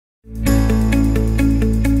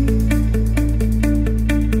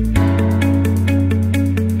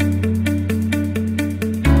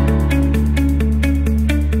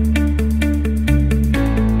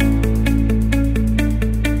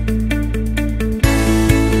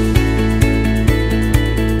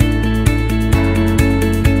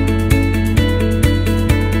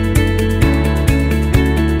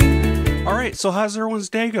So how's everyone's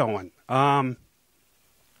day going? I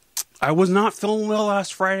was not feeling well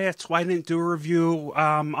last Friday, that's why I didn't do a review.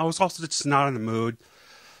 I was also just not in the mood.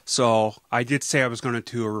 So I did say I was going to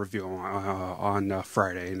do a review on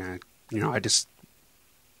Friday, and I just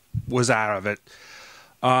was out of it.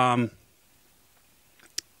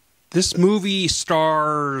 This movie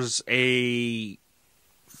stars a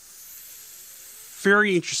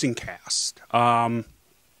very interesting cast.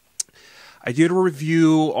 I did a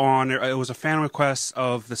review on, it was a fan request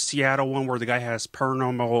of the Seattle one where the guy has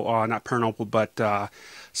paranormal, not paranormal, but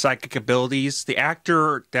psychic abilities. The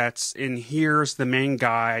actor that's in here is the main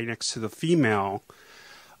guy next to the female,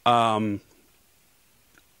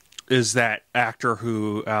 is that actor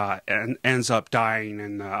who ends up dying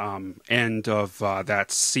in the end of that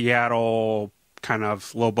Seattle kind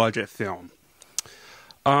of low-budget film.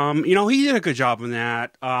 He did a good job in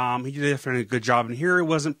that. He did definitely a good job in here. It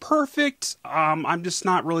wasn't perfect. I'm just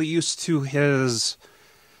not really used to his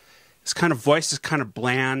kind of voice is kind of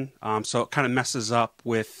bland. So it kind of messes up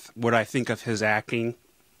with what I think of his acting.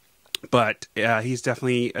 But he's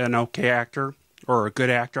definitely an okay actor, or a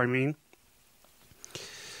good actor, I mean.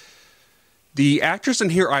 The actress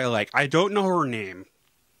in here I like. I don't know her name,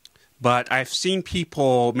 but I've seen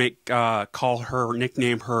people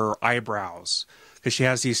nickname her eyebrows. Because she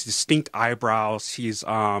has these distinct eyebrows. She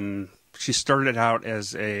started out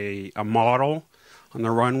as a model on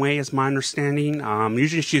the runway, is my understanding.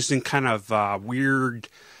 Usually she's in kind of weird,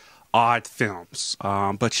 odd films.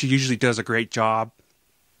 But she usually does a great job.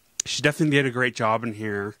 She definitely did a great job in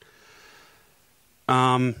here.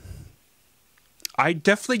 I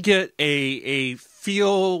definitely get a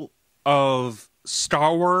feel of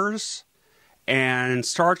Star Wars and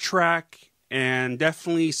Star Trek and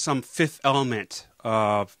definitely some Fifth Element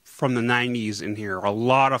from the 90s in here. A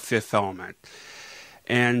lot of Fifth Element.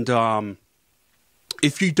 And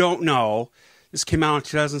if you don't know, this came out in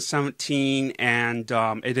 2017, and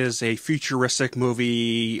it is a futuristic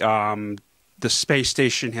movie. The space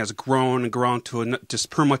station has grown and grown to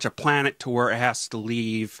just pretty much a planet to where it has to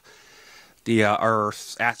leave the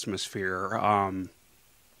Earth's atmosphere.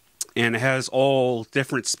 And it has all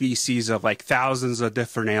different species of like thousands of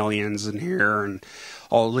different aliens in here, and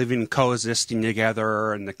all living, coexisting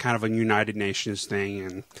together, and the kind of a United Nations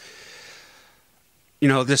thing.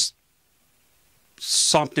 And, this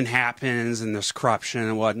something happens, and there's corruption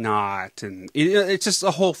and whatnot. And it's just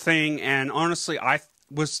a whole thing. And honestly, I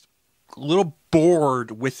was a little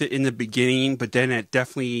bored with it in the beginning, but then it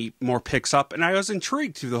definitely more picks up. And I was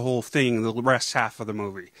intrigued through the whole thing, the rest half of the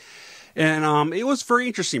movie. And it was very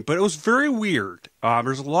interesting, but it was very weird.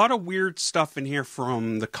 There's a lot of weird stuff in here,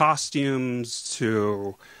 from the costumes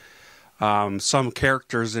to some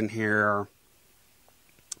characters in here.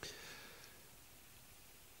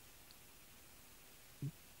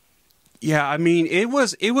 Yeah, I mean, it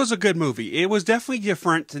was a good movie. It was definitely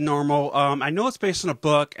different than normal. I know it's based on a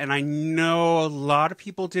book, and I know a lot of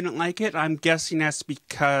people didn't like it. I'm guessing that's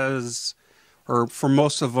because, or for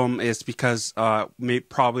most of them, it's because it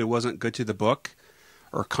probably wasn't good to the book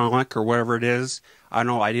or comic or whatever it is. I don't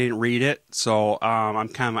know. I didn't read it, so I'm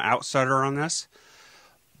kind of an outsider on this.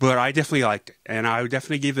 But I definitely liked it, and I would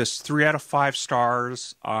definitely give this 3 out of 5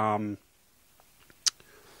 stars.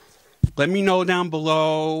 Let me know down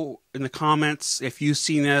below in the comments if you've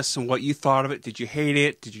seen this and what you thought of it. Did you hate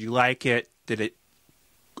it? Did you like it? Did it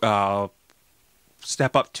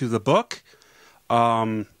step up to the book?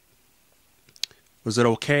 Was it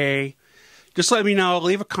okay? Just let me know.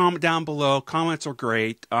 Leave a comment down below. Comments are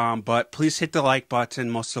great. But please hit the like button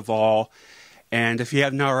most of all. And if you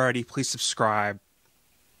haven't already, please subscribe.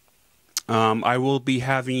 I will be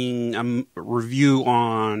having a review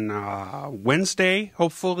on Wednesday,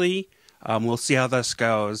 hopefully. We'll see how this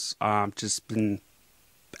goes. Just been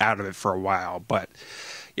out of it for a while. But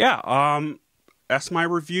yeah, that's my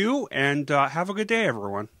review. And have a good day,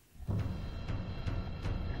 everyone.